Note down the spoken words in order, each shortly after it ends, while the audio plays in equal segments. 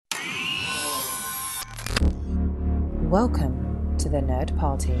Welcome to the Nerd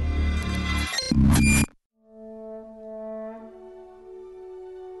Party.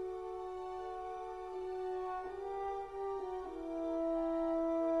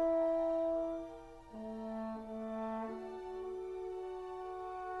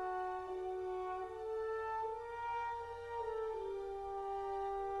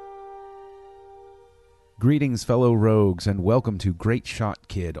 Greetings, fellow rogues, and welcome to Great Shot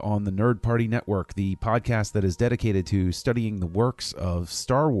Kid on the Nerd Party Network, the podcast that is dedicated to studying the works of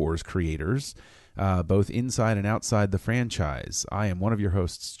Star Wars creators, both inside and outside the franchise. I am one of your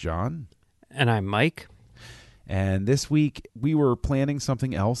hosts, John. And I'm Mike. And this week, we were planning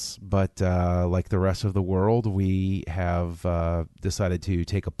something else, but like the rest of the world, we have decided to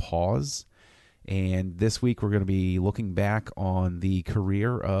take a pause. And this week, we're going to be looking back on the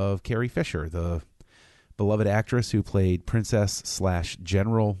career of Carrie Fisher, the beloved actress who played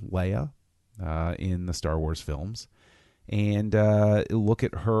Princess/General Leia in the Star Wars films, and look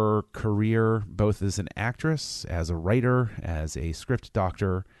at her career both as an actress, as a writer, as a script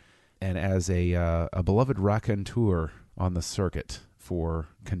doctor, and as a beloved raconteur on the circuit for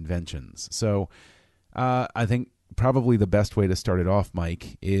conventions. So I think probably the best way to start it off,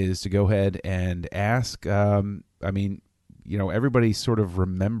 Mike, is to go ahead and ask, everybody sort of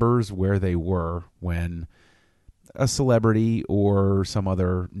remembers where they were when a celebrity or some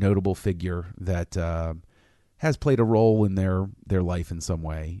other notable figure that has played a role in their life in some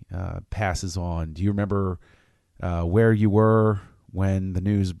way passes on. Do you remember where you were when the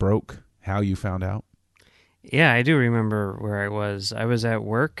news broke, how you found out? Yeah, I do remember where I was. I was at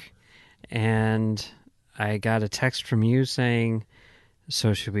work, and I got a text from you saying,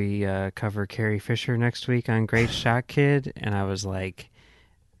 so should we cover Carrie Fisher next week on Great Shot Kid? And I was like,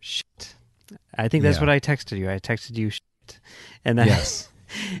 shit. I think that's what I texted you. I texted you shit. And then, yes.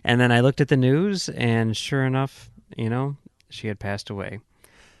 And then I looked at the news, and sure enough, she had passed away.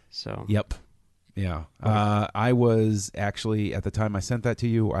 So. Yep. Yeah. I was actually, at the time I sent that to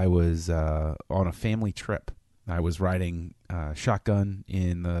you, I was on a family trip. I was riding shotgun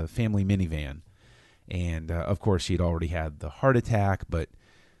in the family minivan. And, of course, she'd already had the heart attack, but,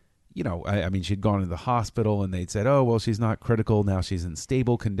 she'd gone to the hospital, and they'd said, oh, well, she's not critical. Now she's in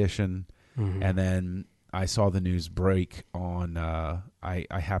stable condition. Mm-hmm. And then I saw the news break on, I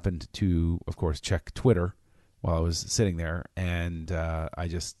happened to, of course, check Twitter while I was sitting there, and I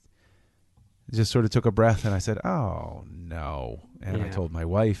just sort of took a breath, and I said, oh, no. And I told my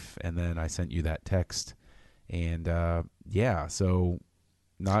wife, and then I sent you that text. And, so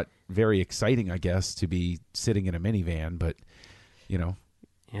not very exciting, I guess, to be sitting in a minivan, but,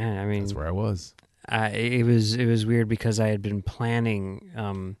 that's where I was. It was weird because I had been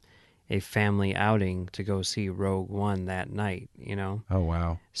planning a family outing to go see Rogue One that night, Oh,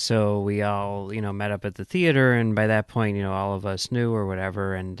 wow. So we all, met up at the theater, and by that point, all of us knew or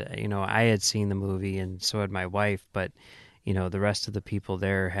whatever, and, I had seen the movie, and so had my wife, but, the rest of the people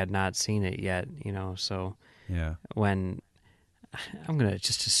there had not seen it yet, so yeah. When... I'm going to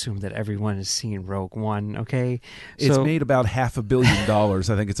just assume that everyone has seen Rogue One, okay? It's made about $500 million.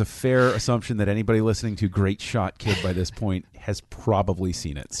 I think it's a fair assumption that anybody listening to Great Shot Kid by this point has probably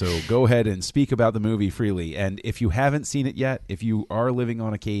seen it. So go ahead and speak about the movie freely. And if you haven't seen it yet, if you are living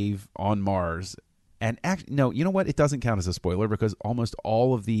on a cave on Mars, and no, you know what? It doesn't count as a spoiler because almost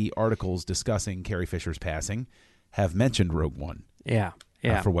all of the articles discussing Carrie Fisher's passing have mentioned Rogue One. Yeah.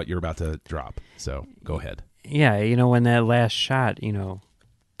 For what you're about to drop. So go ahead. Yeah, when that last shot,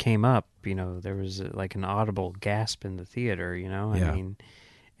 came up, there was like an audible gasp in the theater,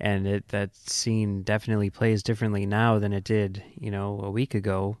 and that scene definitely plays differently now than it did, a week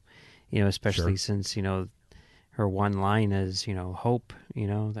ago, especially since, her one line is, hope,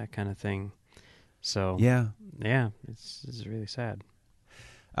 that kind of thing. So, yeah, it's really sad.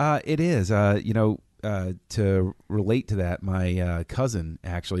 It is, to relate to that, my cousin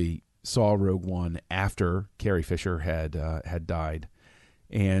actually saw Rogue One after Carrie Fisher had died,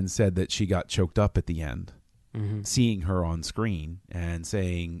 and said that she got choked up at the end, seeing her on screen and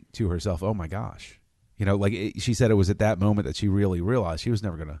saying to herself, "Oh my gosh," she said it was at that moment that she really realized she was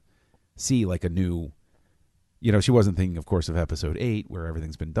never going to see like a new, she wasn't thinking, of course, of Episode 8 where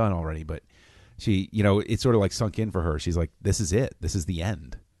everything's been done already, but she, it sort of like sunk in for her. She's like, "This is it. This is the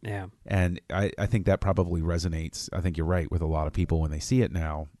end." Yeah, and I think that probably resonates. I think you're right with a lot of people when they see it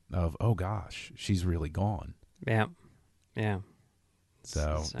now. Of, oh gosh, she's really gone. Yeah.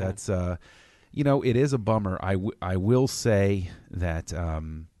 So that's, it is a bummer. I will say that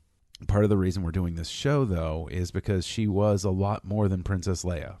part of the reason we're doing this show, though, is because she was a lot more than Princess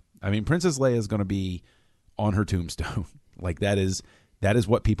Leia. I mean, Princess Leia is going to be on her tombstone. Like that is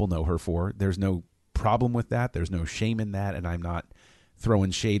what people know her for. There's no problem with that. There's no shame in that, and I'm not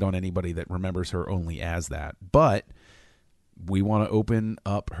throwing shade on anybody that remembers her only as that. But we want to open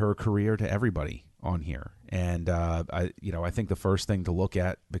up her career to everybody on here. And I think the first thing to look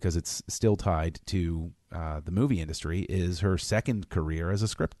at, because it's still tied to the movie industry, is her second career as a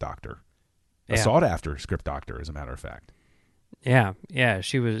script doctor, a sought-after script doctor, as a matter of fact. Yeah,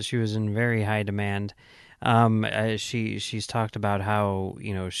 she was in very high demand. She's talked about how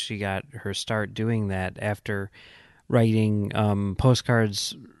she got her start doing that after writing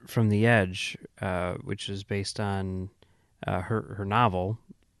Postcards from the Edge, which is based on her novel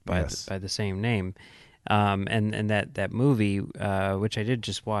by the same name, and that movie, which I did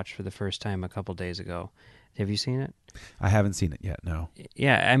just watch for the first time a couple days ago. Have you seen it? I haven't seen it yet. No.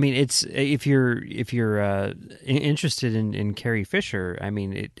 Yeah, I mean, it's if you're interested in Carrie Fisher, I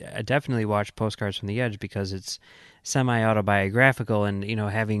mean, I definitely watch Postcards from the Edge because it's semi-autobiographical, and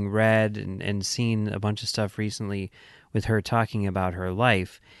having read and seen a bunch of stuff recently with her talking about her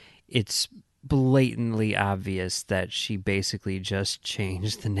life, it's blatantly obvious that she basically just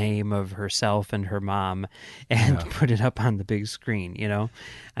changed the name of herself and her mom and put it up on the big screen.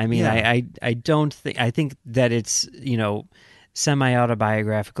 I mean, I don't think, I think that it's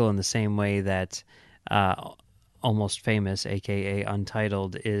semi-autobiographical in the same way that Almost Famous, aka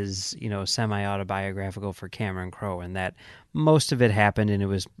Untitled, is semi-autobiographical for Cameron Crowe, and that most of it happened and it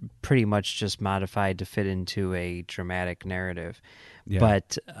was pretty much just modified to fit into a dramatic narrative.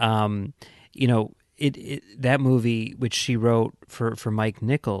 But that movie, which she wrote for Mike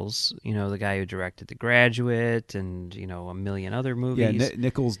Nichols, the guy who directed The Graduate and a million other movies. Yeah,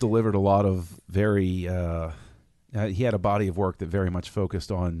 Nichols delivered a lot of very. He had a body of work that very much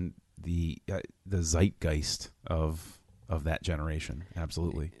focused on the zeitgeist of that generation.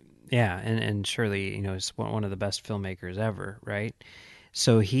 Absolutely. Yeah, and surely is one of the best filmmakers ever, right?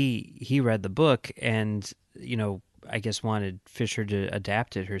 So he read the book and I guess wanted Fisher to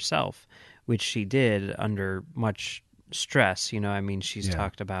adapt it herself, which she did under much stress. I mean, she's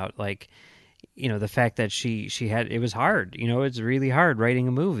talked about the fact that she had, it was hard. It's really hard writing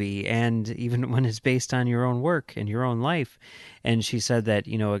a movie, and even when it's based on your own work and your own life. And she said that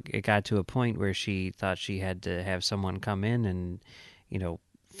it got to a point where she thought she had to have someone come in and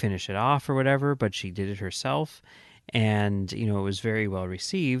finish it off or whatever, but she did it herself, and it was very well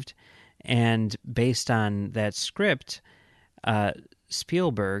received. And based on that script,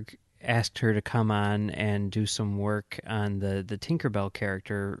 Spielberg asked her to come on and do some work on the Tinkerbell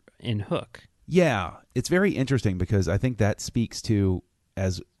character in Hook. Yeah, it's very interesting because I think that speaks to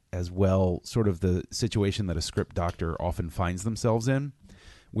as well sort of the situation that a script doctor often finds themselves in,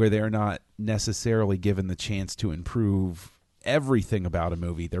 where they're not necessarily given the chance to improve everything about a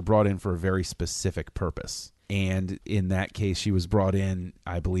movie. They're brought in for a very specific purpose. And in that case, she was brought in,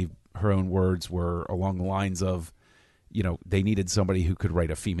 I believe her own words were along the lines of, they needed somebody who could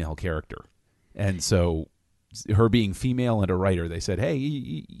write a female character. And so her being female and a writer, they said, hey,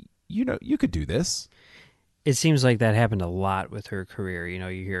 you could do this. It seems like that happened a lot with her career. You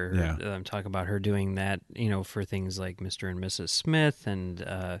hear her talk about her doing that, for things like Mr. and Mrs. Smith and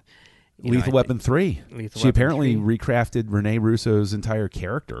Lethal Weapon 3. She apparently recrafted Rene Russo's entire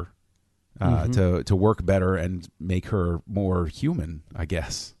character to work better and make her more human, I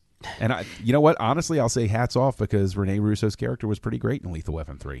guess. And you know what? Honestly, I'll say hats off, because Rene Russo's character was pretty great in Lethal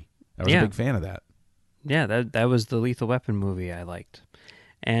Weapon 3. I was a big fan of that. Yeah, that was the Lethal Weapon movie I liked.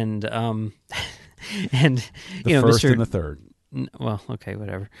 And and the first and the third. Well, okay,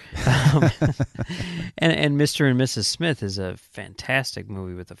 whatever. And Mr. and Mrs. Smith is a fantastic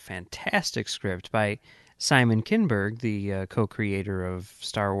movie with a fantastic script by Simon Kinberg, the co-creator of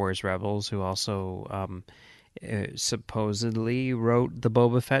Star Wars Rebels, who also supposedly wrote the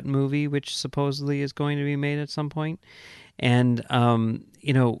Boba Fett movie, which supposedly is going to be made at some point. And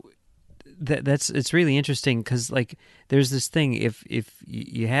it's really interesting because there's this thing, if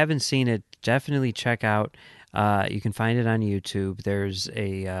you haven't seen it, definitely check out, you can find it on YouTube. There's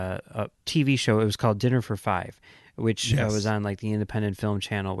a TV show, it was called Dinner for Five, which was on the Independent Film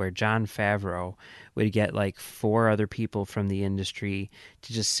Channel, where Jon Favreau would get 4 other people from the industry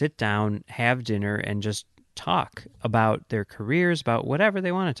to just sit down, have dinner, and just talk about their careers, about whatever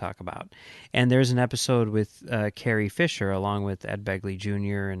they want to talk about. And there's an episode with Carrie Fisher along with Ed Begley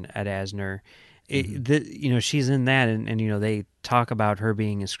Jr. and Ed Asner. She's in that, and they talk about her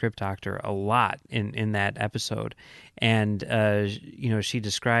being a script doctor a lot in that episode. And she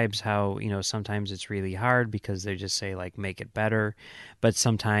describes how sometimes it's really hard because they just say make it better, but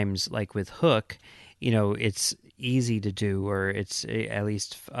sometimes with Hook, it's easy to do, or it's at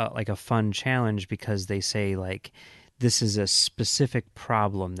least a fun challenge, because they say this is a specific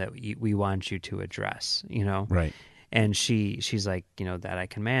problem that we want you to address, you know? Right. And she's like, you know, that I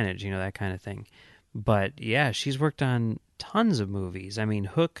can manage, you know, that kind of thing. But yeah, she's worked on tons of movies. I mean,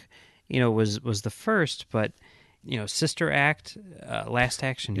 Hook, you know, was the first, but, you know, Sister Act, Last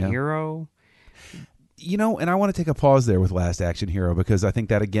Action Hero. You know, and I want to take a pause there with Last Action Hero, because I think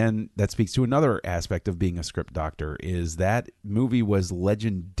that, again, that speaks to another aspect of being a script doctor, is that movie was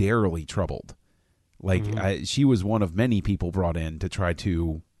legendarily troubled. Like, she was one of many people brought in to try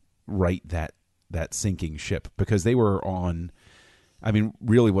to right that sinking ship, because they were on... I mean,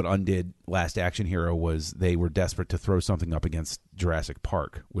 really what undid Last Action Hero was they were desperate to throw something up against Jurassic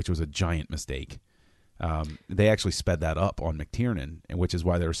Park, which was a giant mistake. They actually sped that up on McTiernan, and which is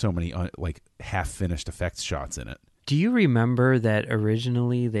why there were so many like half-finished effects shots in it. Do you remember that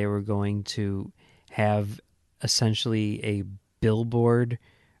originally they were going to have essentially a billboard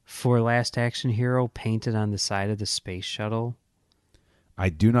for Last Action Hero painted on the side of the space shuttle? I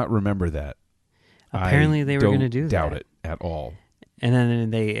do not remember that. Apparently they were going to do that. Doubt it at all. And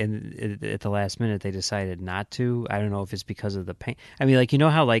then at the last minute, they decided not to. I don't know if it's because of the paint. I mean, like, you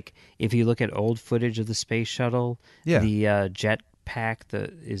know how, like, if you look at old footage of the space shuttle, the jet pack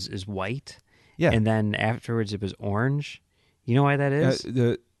is white? Yeah. And then afterwards it was orange? You know why that is?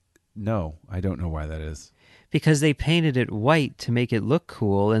 No, I don't know why that is. Because they painted it white to make it look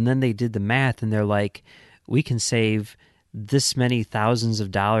cool, and then they did the math, and they're like, we can save this many thousands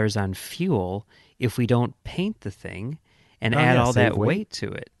of dollars on fuel if we don't paint the thing and add all that weight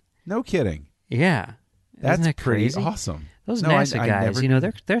to it. No kidding. Yeah. That's that pretty crazy? awesome. Those NASA guys, you know,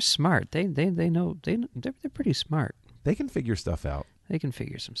 they're smart. They know they're pretty smart. They can figure stuff out. They can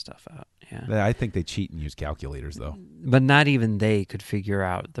figure some stuff out. Yeah. I think they cheat and use calculators, though. But not even they could figure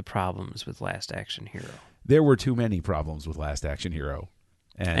out the problems with Last Action Hero. There were too many problems with Last Action Hero,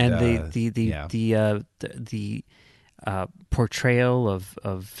 and the portrayal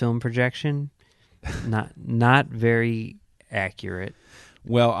of film projection, not very accurate.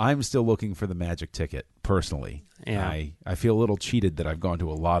 Well, I'm still looking for the magic ticket, personally. Yeah. I feel a little cheated that I've gone to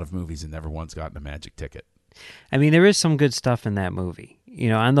a lot of movies and never once gotten a magic ticket. I mean, there is some good stuff in that movie. You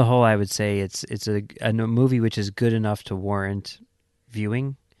know, on the whole, I would say it's a movie which is good enough to warrant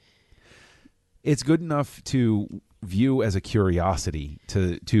viewing. It's good enough to view as a curiosity,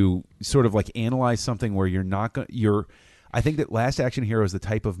 to sort of like analyze something where you're not going. I think that Last Action Hero is the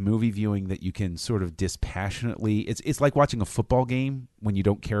type of movie viewing that you can sort of dispassionately. It's like watching a football game when you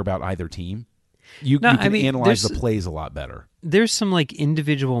don't care about either team. You can analyze the plays a lot better. There's some like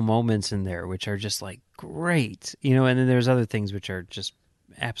individual moments in there which are just like great, you know, and then there's other things which are just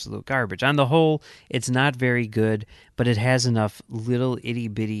absolute garbage. On the whole, it's not very good, but it has enough little itty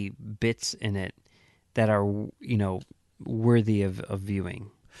bitty bits in it that are, you know, worthy of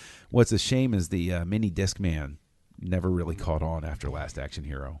viewing. What's a shame is the mini disc man never really caught on after Last Action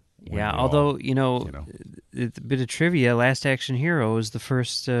Hero. Yeah, although, you know, a bit of trivia, Last Action Hero was the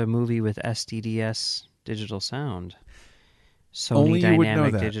first movie with SDDS digital sound. Sony only you would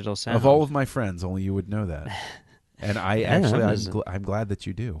Dynamic know that. Digital Sound. Of all of my friends, only you would know that. And I'm glad that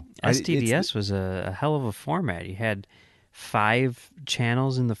you do. SDDS was a hell of a format. You had 5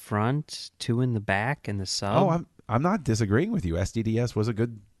 channels in the front, 2 in the back, and the sub. Oh, I'm not disagreeing with you. SDDS was a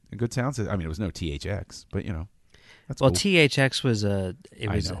good sound system. I mean, it was no THX, but you know. Well, cool. THX was a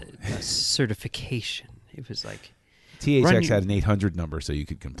certification. It was like THX had an 800 number, so you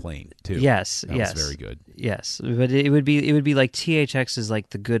could complain too. Yes, that was very good. Yes, but it would be like THX is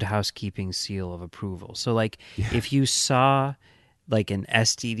like the good housekeeping seal of approval. So like if you saw like an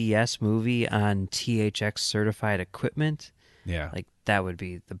SDDS movie on THX certified equipment, like that would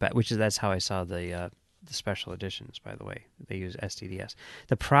be the best. That's how I saw the special editions. By the way, they use SDDS.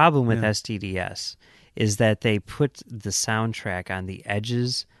 The problem with SDDS is that they put the soundtrack on the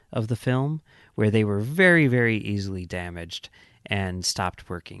edges of the film where they were very, very easily damaged and stopped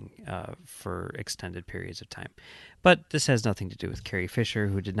working for extended periods of time. But this has nothing to do with Carrie Fisher,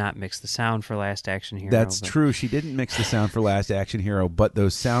 who did not mix the sound for Last Action Hero. That's true. She didn't mix the sound for Last Action Hero, but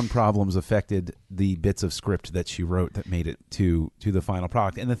those sound problems affected the bits of script that she wrote that made it to the final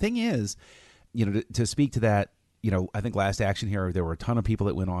product. And the thing is, you know, to speak to that, you know, I think Last Action Hero, there were a ton of people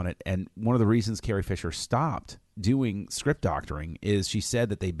that went on it, and one of the reasons Carrie Fisher stopped doing script doctoring is she said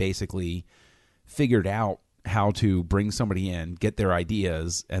that they basically figured out how to bring somebody in, get their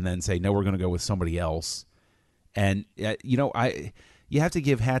ideas, and then say, no, we're going to go with somebody else. And, you know, you have to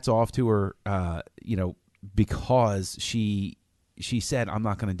give hats off to her, you know, because she said, I'm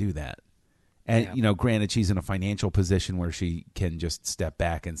not going to do that. And, you know, granted, she's in a financial position where she can just step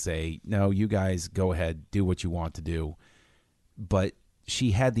back and say, no, you guys go ahead, do what you want to do. But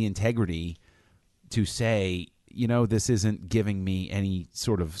she had the integrity to say, this isn't giving me any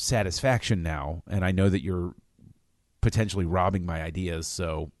sort of satisfaction now, and I know that you're potentially robbing my ideas,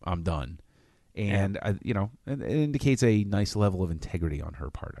 so I'm done. And it indicates a nice level of integrity on her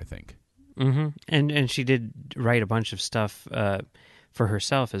part, I think. Mm-hmm. And she did write a bunch of stuff for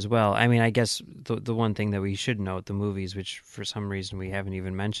herself as well. I mean, I guess the one thing that we should note, the movies, which for some reason we haven't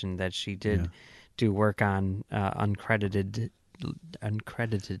even mentioned, that she did do work on uncreditedly.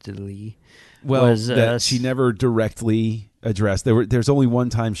 Well, that she never directly addressed. There's only one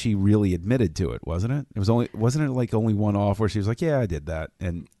time she really admitted to it, wasn't it? Wasn't it like only one off where she was like, "Yeah, I did that,"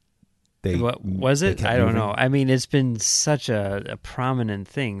 and what was it? I don't know. I mean, it's been such a prominent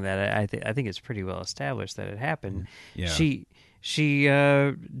thing that I think it's pretty well established that it happened. Yeah. She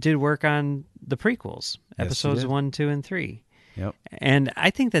did work on the prequels, episodes 1, 2, and 3. Yep. And I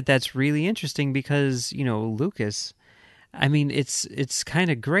think that that's really interesting because, Lucas, I mean, it's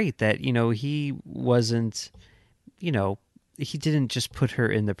kind of great that, he wasn't, he didn't just put her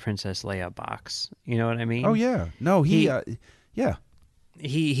in the Princess Leia box. You know what I mean? Oh, yeah. No, yeah.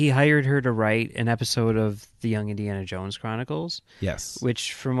 He hired her to write an episode of the Young Indiana Jones Chronicles. Yes.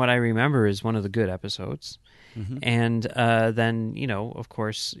 Which, from what I remember, is one of the good episodes. Mm-hmm. And then, of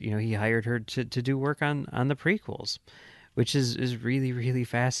course, he hired her to do work on the prequels, which is really, really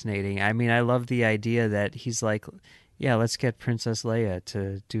fascinating. I mean, I love the idea that he's like, yeah, let's get Princess Leia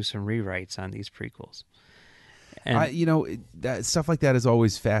to do some rewrites on these prequels. And stuff like that is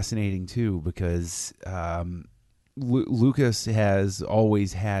always fascinating, too, because Lucas has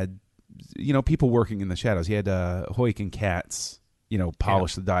always had, people working in the shadows. He had Hoyt and Katz,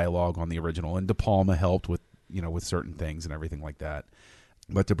 polish the dialogue on the original, and De Palma helped with, with certain things and everything like that.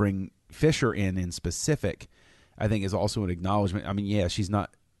 But to bring Fisher in specific, I think is also an acknowledgement. I mean, yeah, she's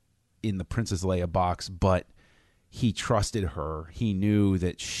not in the Princess Leia box, but he trusted her. He knew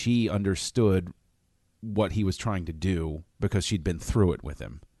that she understood what he was trying to do because she'd been through it with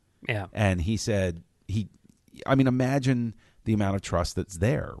him. Yeah. And he said, imagine the amount of trust that's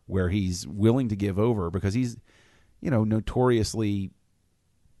there where he's willing to give over because he's, notoriously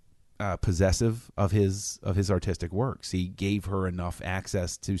possessive of his artistic works. He gave her enough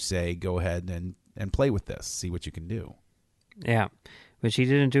access to say, go ahead and play with this, see what you can do. Yeah, which he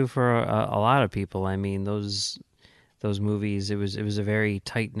didn't do for a lot of people. I mean, those movies, it was a very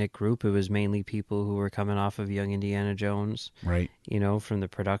tight-knit group. It was mainly people who were coming off of Young Indiana Jones. Right. From the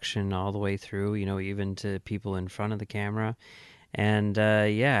production all the way through, even to people in front of the camera. And,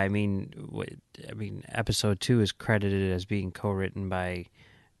 I mean, Episode 2 is credited as being co-written by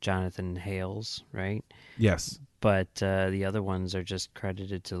Jonathan Hales, right? Yes. But the other ones are just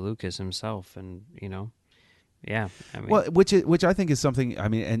credited to Lucas himself, and, yeah. I mean, well, which I think is something, I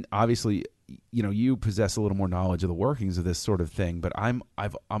mean, and obviously, you possess a little more knowledge of the workings of this sort of thing, but I'm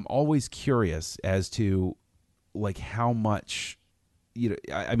always curious as to like how much,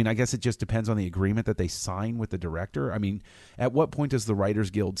 I mean, I guess it just depends on the agreement that they sign with the director. I mean, at what point does the Writers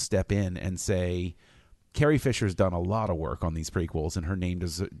Guild step in and say, Carrie Fisher's done a lot of work on these prequels and her name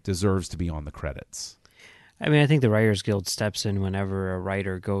deserves to be on the credits? I mean, I think the Writers Guild steps in whenever a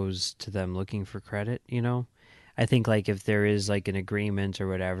writer goes to them looking for credit, I think, like, if there is, like, an agreement or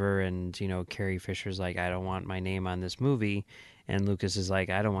whatever, and, Carrie Fisher's like, I don't want my name on this movie, and Lucas is like,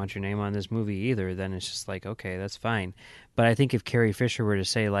 I don't want your name on this movie either, then it's just like, okay, that's fine. But I think if Carrie Fisher were to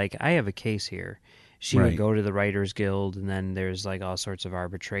say, like, I have a case here, she would go to the Writers Guild, and then there's, like, all sorts of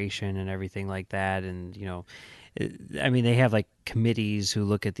arbitration and everything like that, and, I mean, they have, like, committees who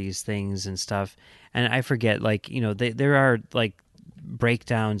look at these things and stuff, and I forget, like, there are, like,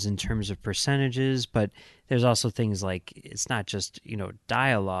 breakdowns in terms of percentages, but there's also things like it's not just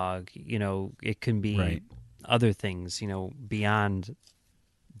dialogue, it can be other things beyond.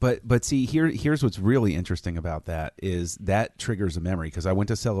 But see, here's what's really interesting about that is that triggers a memory, because I went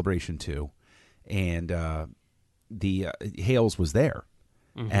to Celebration 2 and the Hales was there.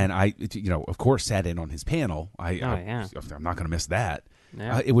 Mm-hmm. And I of course sat in on his panel. I'm not going to miss that.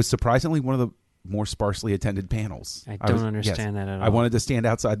 Yeah. It was surprisingly one of the more sparsely attended panels. I don't understand that at all. I wanted to stand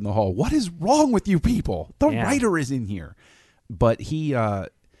outside in the hall. What is wrong with you people? The writer is in here. But he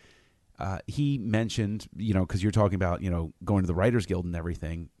mentioned, because you're talking about, going to the Writers Guild and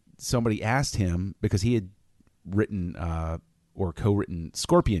everything. Somebody asked him, because he had written or co-written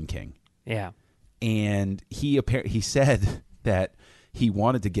Scorpion King. Yeah. And he said that he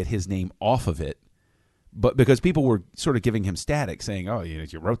wanted to get his name off of it. But because people were sort of giving him static, saying, "Oh, you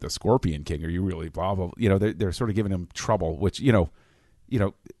wrote the Scorpion King, are you really blah blah?" They're sort of giving him trouble. Which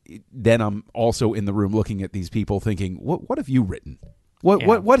then I'm also in the room looking at these people, thinking, "What have you written?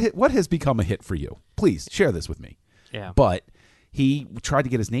 What has become a hit for you? Please share this with me." Yeah. But he tried to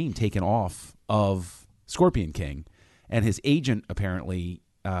get his name taken off of Scorpion King, and his agent apparently,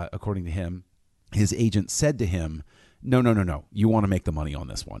 according to him, his agent said to him, "No, you want to make the money on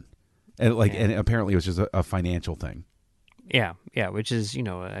this one," and and apparently it was just a financial thing. Yeah, which is,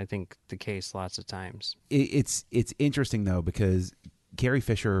 I think the case lots of times. It's interesting though, because Carrie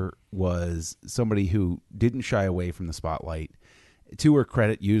Fisher was somebody who didn't shy away from the spotlight. To her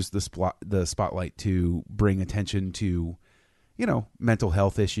credit, used the spotlight to bring attention to, mental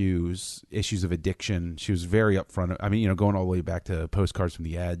health issues of addiction. She was very upfront. I mean, going all the way back to Postcards from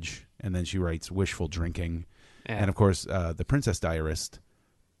the Edge, and then she writes Wishful Drinking, and of course, The Princess Diarist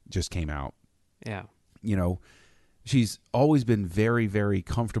just came out. Yeah, she's always been very, very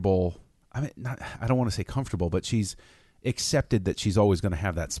comfortable. I mean, I don't want to say comfortable, but she's accepted that she's always going to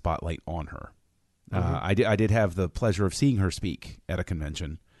have that spotlight on her. Mm-hmm. I did have the pleasure of seeing her speak at a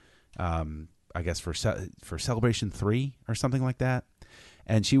convention, I guess for Celebration 3 or something like that.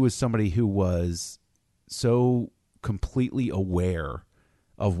 And she was somebody who was so completely aware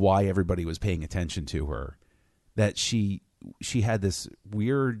of why everybody was paying attention to her that she had this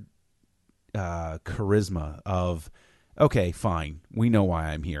weird charisma of, okay, fine, we know why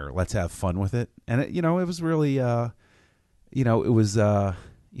I'm here. Let's have fun with it. And it was really, it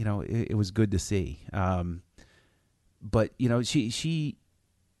was good to see. But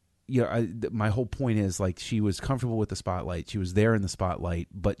my whole point is, like, she was comfortable with the spotlight. She was there in the spotlight,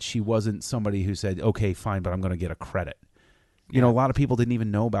 but she wasn't somebody who said, okay, fine, but I'm going to get a credit. A lot of people didn't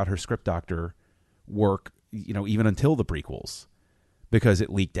even know about her script doctor work, even until the prequels, because it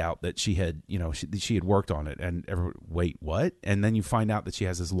leaked out that she had, she had worked on it, and wait, what? And then you find out that she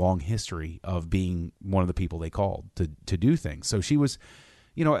has this long history of being one of the people they called to do things. So she was,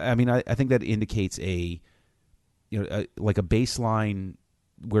 I think that indicates like a baseline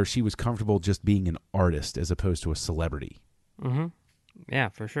where she was comfortable just being an artist as opposed to a celebrity. Mm-hmm. Yeah,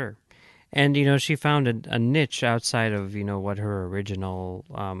 for sure. And, she found a niche outside of, what her original,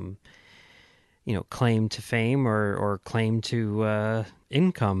 claim to fame or claim to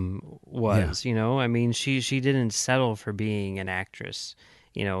income was. Yeah. I mean, she didn't settle for being an actress.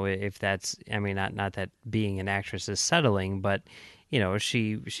 If that's, not that being an actress is settling, but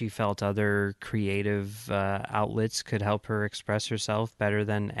she felt other creative outlets could help her express herself better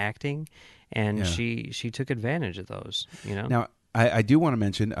than acting, and she took advantage of those. Now, I do want to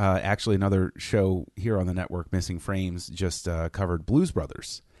mention actually another show here on the network, Missing Frames, just covered Blues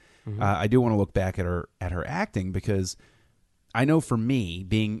Brothers. Mm-hmm. I do want to look back at her acting, because I know for me,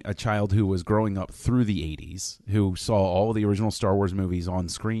 being a child who was growing up through the 80s, who saw all the original Star Wars movies on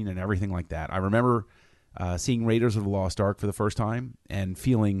screen and everything like that, I remember seeing Raiders of the Lost Ark for the first time and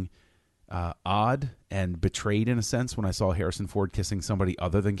feeling odd and betrayed in a sense when I saw Harrison Ford kissing somebody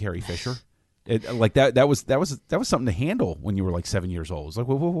other than Carrie Fisher. That was something to handle when you were like 7 years old. It's like,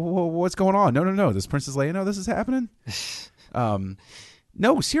 what's going on? No, this Princess Leia, no, this is happening.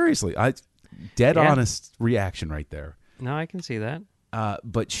 No, seriously, honest reaction right there. No, I can see that.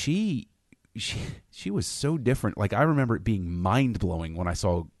 But she was so different. Like, I remember it being mind blowing when I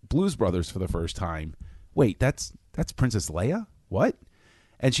saw Blues Brothers for the first time. Wait, that's Princess Leia? What?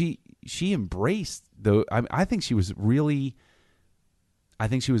 And she embraced I think she was a really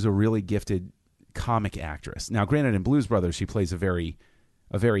gifted comic actress. Now, granted, in Blues Brothers, she plays a very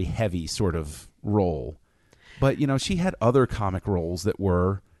heavy sort of role, but she had other comic roles that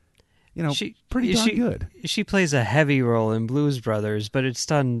were, pretty darn good. She plays a heavy role in Blues Brothers, but it's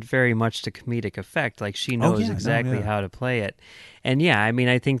done very much to comedic effect. Like, she knows exactly how to play it. And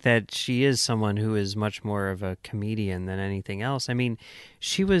I think that she is someone who is much more of a comedian than anything else. I mean,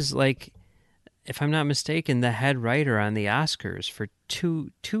 she was, like, if I'm not mistaken, the head writer on the Oscars for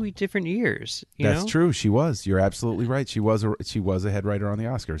two different years. That's true. She was. You're absolutely right. She was a head writer on the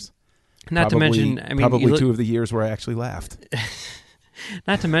Oscars. Not to mention, probably 2 of the years where I actually laughed.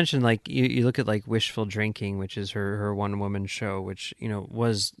 Not to mention, like, you look at, like, Wishful Drinking, which is her one-woman show, which,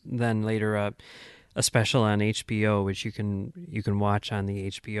 was then later a special on HBO, which you can watch on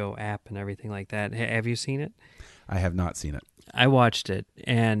the HBO app and everything like that. Have you seen it? I have not seen it. I watched it,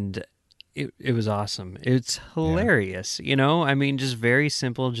 and it was awesome. It's hilarious, just very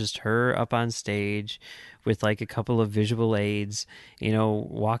simple, just her up on stage with, like, a couple of visual aids,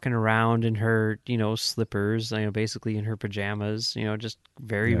 walking around in her, slippers, basically in her pajamas, just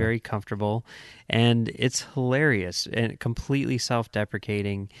very, very comfortable. And it's hilarious and completely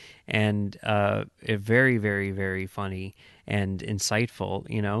self-deprecating and very, very, very funny and insightful,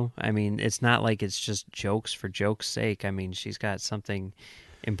 it's not like it's just jokes for joke's sake. She's got something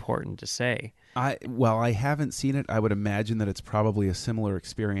important to say. I haven't seen it. I would imagine that it's probably a similar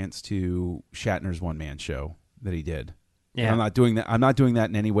experience to Shatner's one-man show that he did. Yeah. And I'm not doing that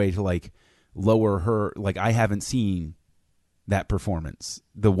in any way to, like, lower her. Like, I haven't seen that performance.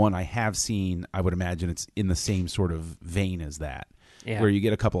 The one I have seen, I would imagine it's in the same sort of vein as that, where you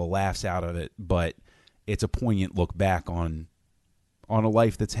get a couple of laughs out of it, but it's a poignant look back on a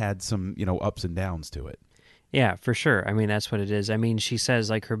life that's had some, ups and downs to it. Yeah, for sure. I mean, that's what it is. I mean, she says,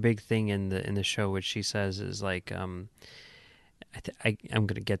 like, her big thing in the show, which she says is like, I'm going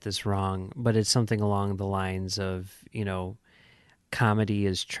to get this wrong, but it's something along the lines of, comedy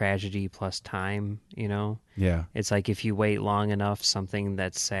is tragedy plus time, Yeah. It's like if you wait long enough, something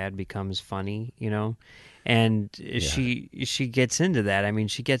that's sad becomes funny, And she gets into that. I mean,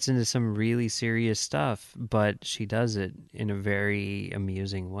 she gets into some really serious stuff, but she does it in a very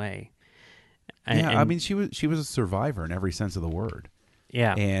amusing way. I mean, she was a survivor in every sense of the word.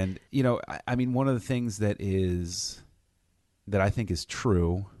 Yeah. And, I mean, one of the things that I think is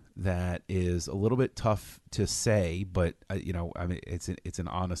true, that is a little bit tough to say, but I mean, it's an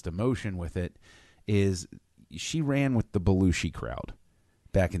honest emotion with it, is she ran with the Belushi crowd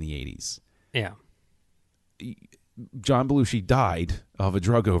back in the 80s. Yeah. John Belushi died of a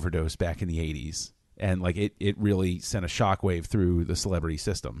drug overdose back in the 80s, and like it really sent a shockwave through the celebrity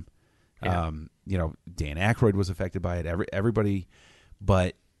system. Yeah. Dan Aykroyd was affected by it. Everybody,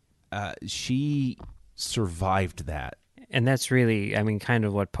 but she survived that. And that's really, I mean, kind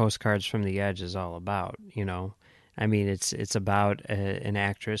of what Postcards from the Edge is all about, I mean, it's about an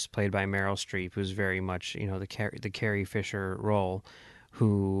actress played by Meryl Streep, who's very much, the Carrie Fisher role,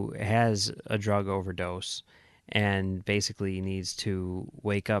 who has a drug overdose and basically needs to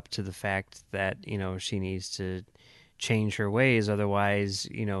wake up to the fact that, she needs to change her ways. Otherwise,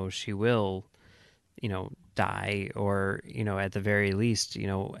 she will, die or, at the very least,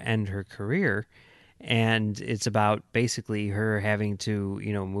 end her career. And it's about basically her having to,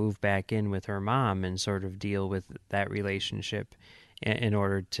 move back in with her mom and sort of deal with that relationship in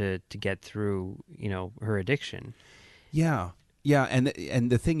order to get through, her addiction. Yeah. Yeah,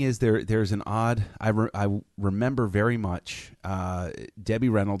 and the thing is, there's an odd. I remember very much. Debbie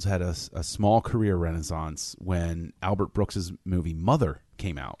Reynolds had a small career renaissance when Albert Brooks's movie Mother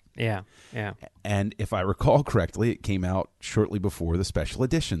came out. Yeah, yeah. And if I recall correctly, it came out shortly before the special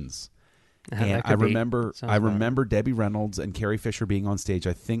editions. And I remember Debbie Reynolds and Carrie Fisher being on stage,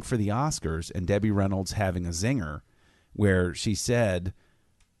 I think for the Oscars, and Debbie Reynolds having a zinger where she said,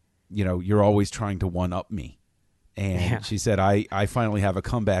 "You're always trying to one up me." And she said, I finally have a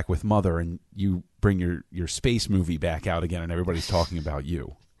comeback with Mother, and you bring your space movie back out again, and everybody's talking about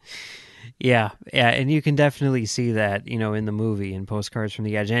you. Yeah, and you can definitely see that, in the movie, in Postcards from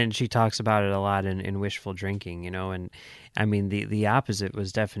the Edge, and she talks about it a lot in Wishful Drinking, and I mean, the opposite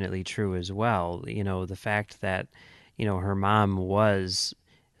was definitely true as well. The fact that, her mom was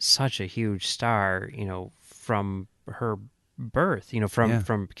such a huge star, from her birth,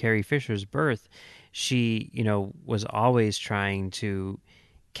 from Carrie Fisher's birth, she, was always trying to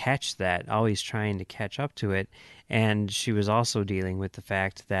catch that, always trying to catch up to it, and she was also dealing with the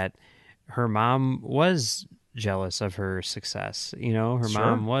fact that her mom was jealous of her success. Her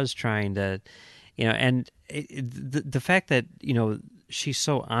mom was trying to, and the fact that, she's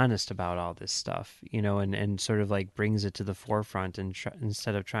so honest about all this stuff, and sort of like brings it to the forefront and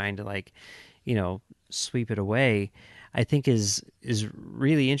instead of trying to like, sweep it away, I think is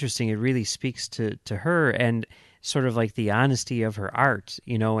really interesting. It really speaks to her and sort of like the honesty of her art,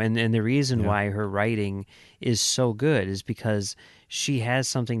 and the reason why her writing is so good is because she has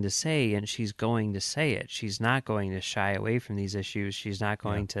something to say and she's going to say it. She's not going to shy away from these issues. She's not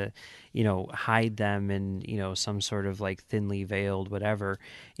going to, hide them in, some sort of like thinly veiled whatever.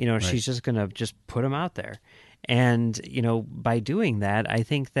 She's just going to just put them out there. And, by doing that, I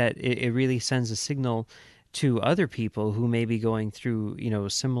think that it really sends a signal to other people who may be going through,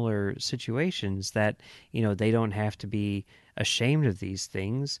 similar situations that, they don't have to be ashamed of these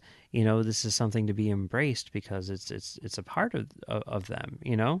things. This is something to be embraced because it's a part of them,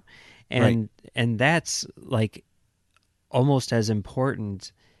 and and that's like almost as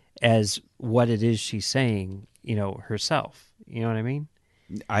important as what it is she's saying, herself. You know what I mean?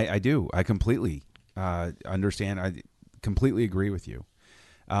 I do. I completely understand. I completely agree with you.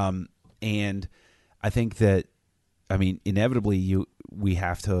 And I think that, I mean, inevitably we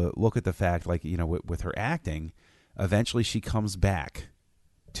have to look at the fact, like, with her acting, eventually she comes back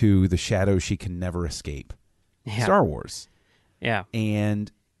to the shadow she can never escape. Yeah. Star Wars. Yeah.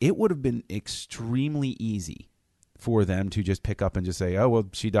 And it would have been extremely easy for them to just pick up and just say, oh, well,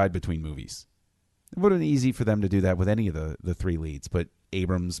 she died between movies. It would have been easy for them to do that with any of the three leads, but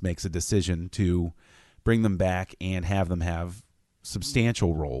Abrams makes a decision to bring them back and have them have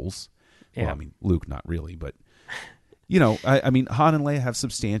substantial roles. Yeah. Well, I mean, Luke, not really, but, I mean, Han and Leia have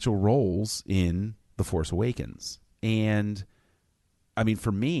substantial roles in The Force Awakens, and I mean,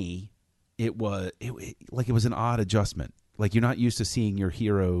 for me, it was an odd adjustment. Like, you're not used to seeing your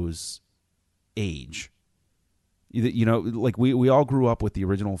heroes age. Like we all grew up with the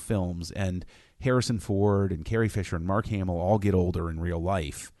original films, and Harrison Ford and Carrie Fisher and Mark Hamill all get older in real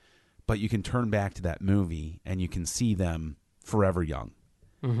life, but you can turn back to that movie and you can see them forever young.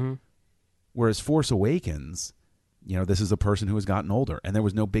 Mm-hmm. Whereas Force Awakens, this is a person who has gotten older, and there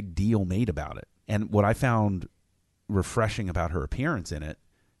was no big deal made about it. And what I found refreshing about her appearance in it,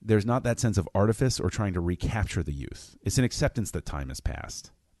 there's not that sense of artifice or trying to recapture the youth. It's an acceptance that time has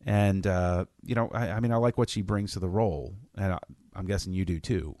passed. And, I like what she brings to the role, and I'm guessing you do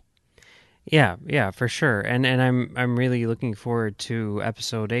too. Yeah, for sure. And I'm really looking forward to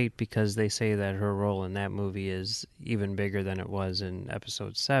Episode 8, because they say that her role in that movie is even bigger than it was in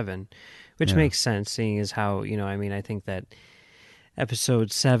Episode 7, which makes sense, seeing as how, I think that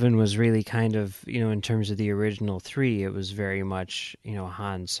Episode 7 was really kind of, in terms of the original 3, it was very much,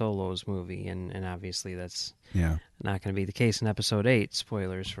 Han Solo's movie, and obviously that's not going to be the case in Episode 8.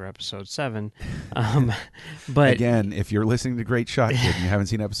 Spoilers for Episode 7. But again, if you're listening to Great Shot Kid and you haven't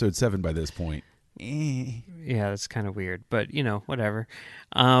seen Episode 7 by this point, yeah, that's kind of weird, but whatever.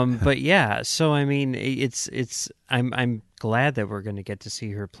 But yeah, so I mean, I'm glad that we're going to get to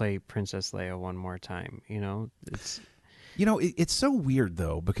see her play Princess Leia one more time. It's so weird,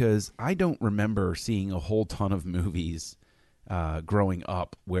 though, because I don't remember seeing a whole ton of movies growing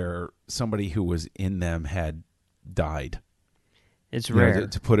up where somebody who was in them had died. It's rare,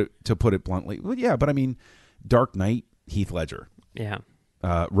 to put it bluntly. Well, yeah, but I mean, Dark Knight, Heath Ledger. Yeah.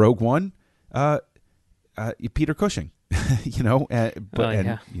 Rogue One, Peter Cushing.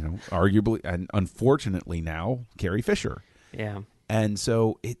 Arguably and unfortunately now Carrie Fisher. Yeah. And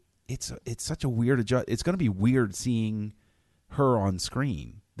so it's such a weird adjust. It's going to be weird seeing her on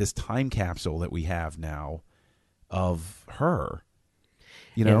screen, this time capsule that we have now of her.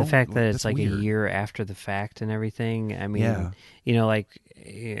 The fact that it's like weird. A year after the fact and everything. I mean, like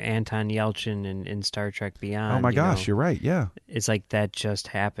Anton Yelchin in Star Trek Beyond. Oh my gosh, you're right. Yeah. It's like that just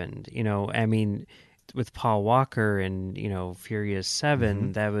happened. I mean, with Paul Walker and, Furious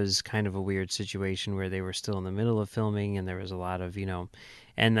 7, that was kind of a weird situation where they were still in the middle of filming, and there was a lot of,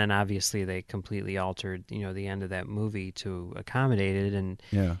 and then obviously they completely altered, the end of that movie to accommodate it. And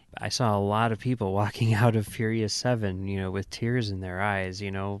I saw a lot of people walking out of Furious 7, with tears in their eyes,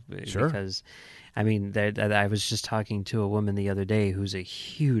 Sure. because, I mean, I was just talking to a woman the other day who's a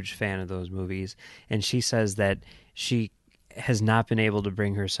huge fan of those movies, and she says that she has not been able to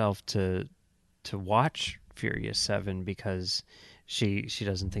bring herself to watch Furious 7 because she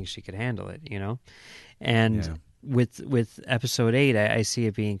doesn't think she could handle it, And with Episode 8, I see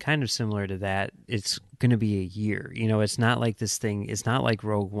it being kind of similar to that. It's going to be a year. It's not like this thing. It's not like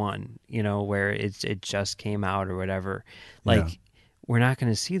Rogue One, where it just came out or whatever. Like, we're not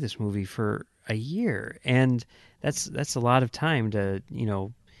going to see this movie for a year, and that's a lot of time to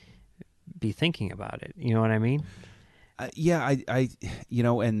be thinking about it. You know what I mean? I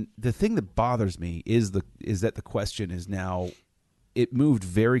and the thing that bothers me is that the question is now, it moved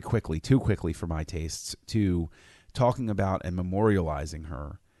very quickly, too quickly for my tastes, to talking about and memorializing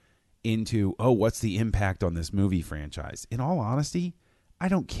her into, what's the impact on this movie franchise? In all honesty, I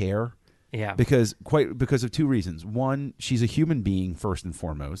don't care. Yeah. Because of two reasons. One, she's a human being first and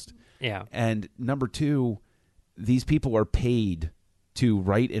foremost. Yeah. And number two, these people are paid to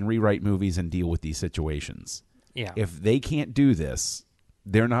write and rewrite movies and deal with these situations. Yeah. If they can't do this,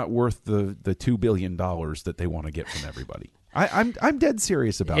 they're not worth the $2 billion that they want to get from everybody. I'm dead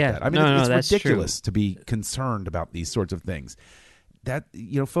serious about that. I mean, it's ridiculous to be concerned about these sorts of things. That,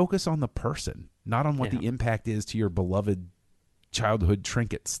 focus on the person, not on what the impact is to your beloved childhood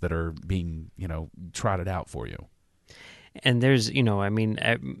trinkets that are being, trotted out for you. And there's,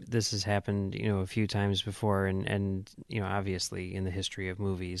 this has happened, a few times before, and obviously in the history of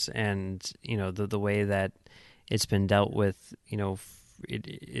movies, and the way that it's been dealt with,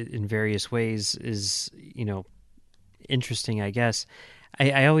 in various ways is, interesting, I guess.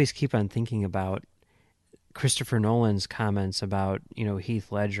 I always keep on thinking about Christopher Nolan's comments about, Heath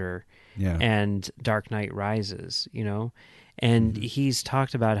Ledger and Dark Knight Rises, and he's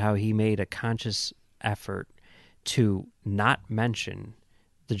talked about how he made a conscious effort to not mention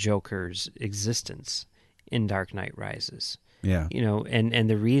the Joker's existence in Dark Knight Rises. Yeah. And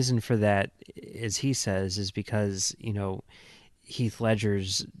the reason for that, as he says, is because, Heath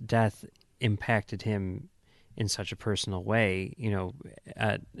Ledger's death impacted him in such a personal way,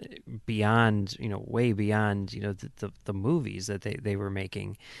 beyond, way beyond, the movies that they were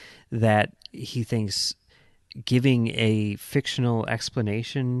making, that he thinks giving a fictional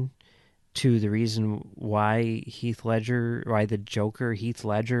explanation to the reason why the Joker, Heath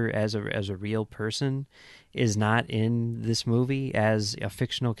Ledger, as a real person, is not in this movie as a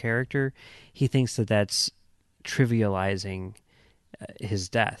fictional character. He thinks that that's trivializing his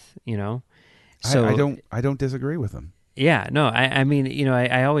death. So I don't disagree with him. Yeah, no, I mean,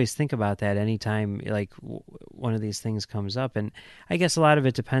 I always think about that anytime like one of these things comes up, and I guess a lot of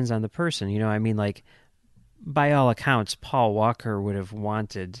it depends on the person. I mean, like, by all accounts, Paul Walker would have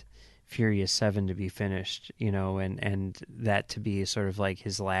wanted Furious 7 to be finished, and that to be sort of like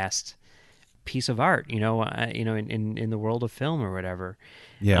his last piece of art, in the world of film or whatever.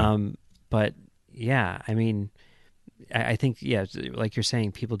 Yeah. But yeah, I mean, I think, yeah, like you're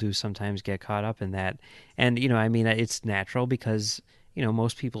saying, people do sometimes get caught up in that. And, I mean, it's natural because,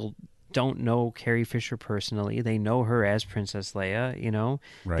 most people don't know Carrie Fisher personally. They know her as Princess Leia,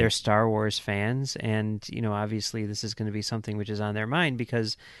 Right. They're Star Wars fans. And, obviously this is going to be something which is on their mind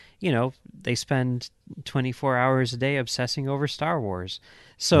because, they spend 24 hours a day obsessing over Star Wars.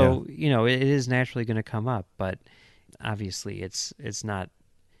 So, it is naturally going to come up. But obviously it's not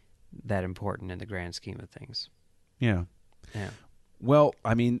that important in the grand scheme of things. Yeah. Yeah. Well,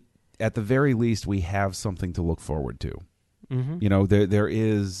 I mean, at the very least, we have something to look forward to. Mm-hmm.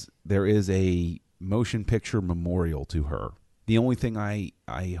 There is a motion picture memorial to her. The only thing I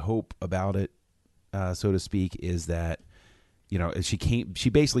hope about it, so to speak, is that she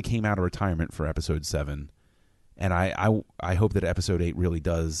basically came out of retirement for Episode 7, and I hope that Episode 8 really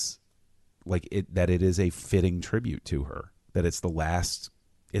does that it is a fitting tribute to her. That it's the last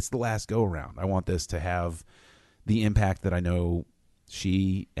go around. I want this to have the impact that I know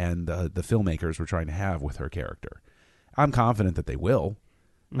she and the filmmakers were trying to have with her character. I'm confident that they will.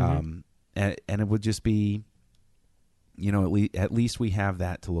 Mm-hmm. And it would just be, at least we have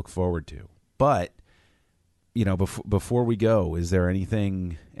that to look forward to. But, before we go, is there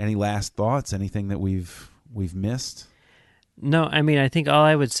any last thoughts, anything that we've missed? No, I mean, I think all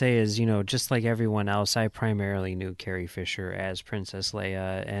I would say is, just like everyone else, I primarily knew Carrie Fisher as Princess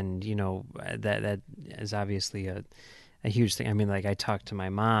Leia, and, that is obviously a huge thing. I mean, like, I talked to my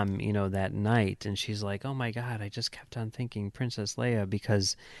mom, that night, and she's like, oh my God, I just kept on thinking Princess Leia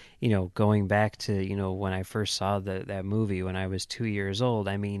because, going back to, when I first saw that movie when I was 2 years old,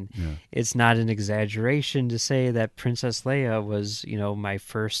 I mean, It's not an exaggeration to say that Princess Leia was, my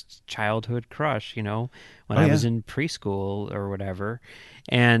first childhood crush, when I was in preschool or whatever.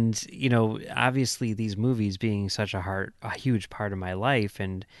 And, obviously these movies being such a huge part of my life,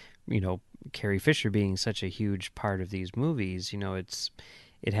 and, Carrie Fisher being such a huge part of these movies,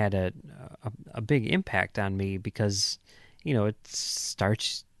 it had a big impact on me because, it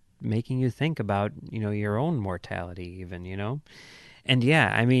starts making you think about, your own mortality even, And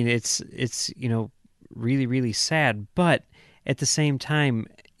yeah, I mean, it's really, really sad, but at the same time,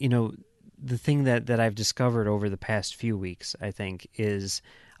 the thing that I've discovered over the past few weeks, I think, is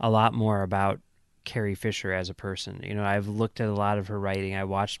a lot more about Carrie Fisher as a person. I've looked at a lot of her writing. I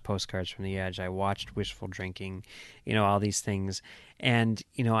watched Postcards from the Edge. I watched Wishful Drinking, all these things. And,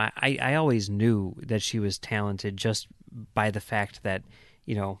 I always knew that she was talented just by the fact that,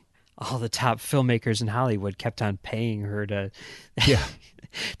 all the top filmmakers in Hollywood kept on paying her to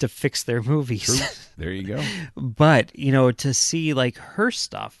to fix their movies. True. There you go. But, to see like her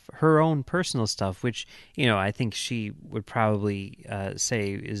stuff, her own personal stuff, which, I think she would probably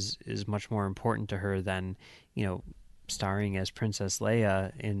say is much more important to her than, starring as Princess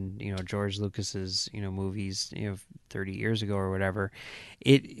Leia in, George Lucas's, movies, 30 years ago or whatever.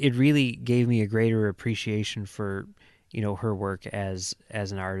 It really gave me a greater appreciation for, her work as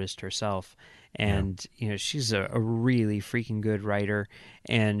an artist herself. And, she's a really freaking good writer,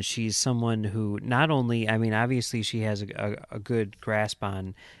 and she's someone who not only, I mean, obviously she has a good grasp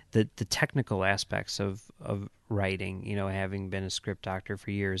on the technical aspects of writing, having been a script doctor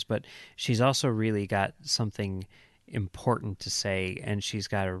for years, but she's also really got something important to say, and she's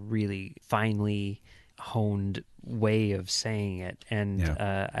got a really finely honed way of saying it. And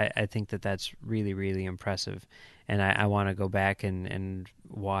I think that's really, really impressive. And I want to go back and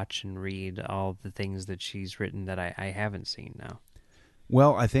watch and read all the things that she's written that I haven't seen now.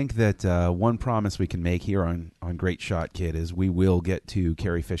 Well, I think that one promise we can make here on Great Shot Kid is we will get to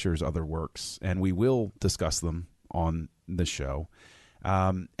Carrie Fisher's other works, and we will discuss them on the show.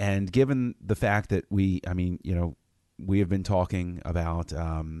 And given the fact that we have been talking about,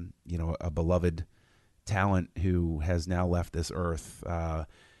 a beloved talent who has now left this earth,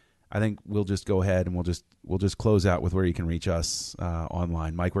 I think we'll just go ahead and we'll just close out with where you can reach us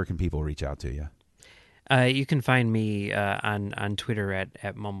online. Mike, where can people reach out to you? You can find me on Twitter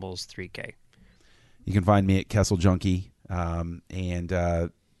at Mumbles3K. You can find me at Kessel Junkie.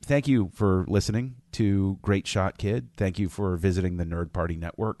 And thank you for listening to Great Shot Kid. Thank you for visiting the Nerd Party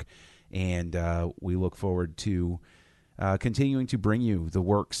Network. And we look forward to continuing to bring you the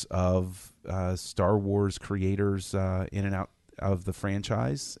works of Star Wars creators in and out of the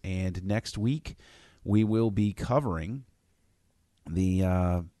franchise. And next week, we will be covering the,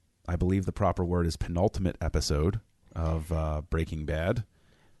 I believe the proper word is penultimate episode of Breaking Bad.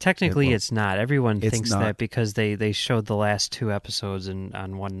 Technically, it's not. Everyone thinks not. that because they showed the last 2 episodes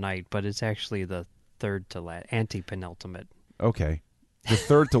on one night, but it's actually the third to last, anti-penultimate. Okay. The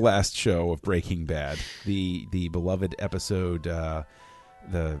third to last show of Breaking Bad, the beloved episode,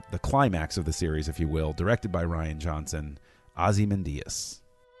 the climax of the series, if you will, directed by Rian Johnson, Ozymandias.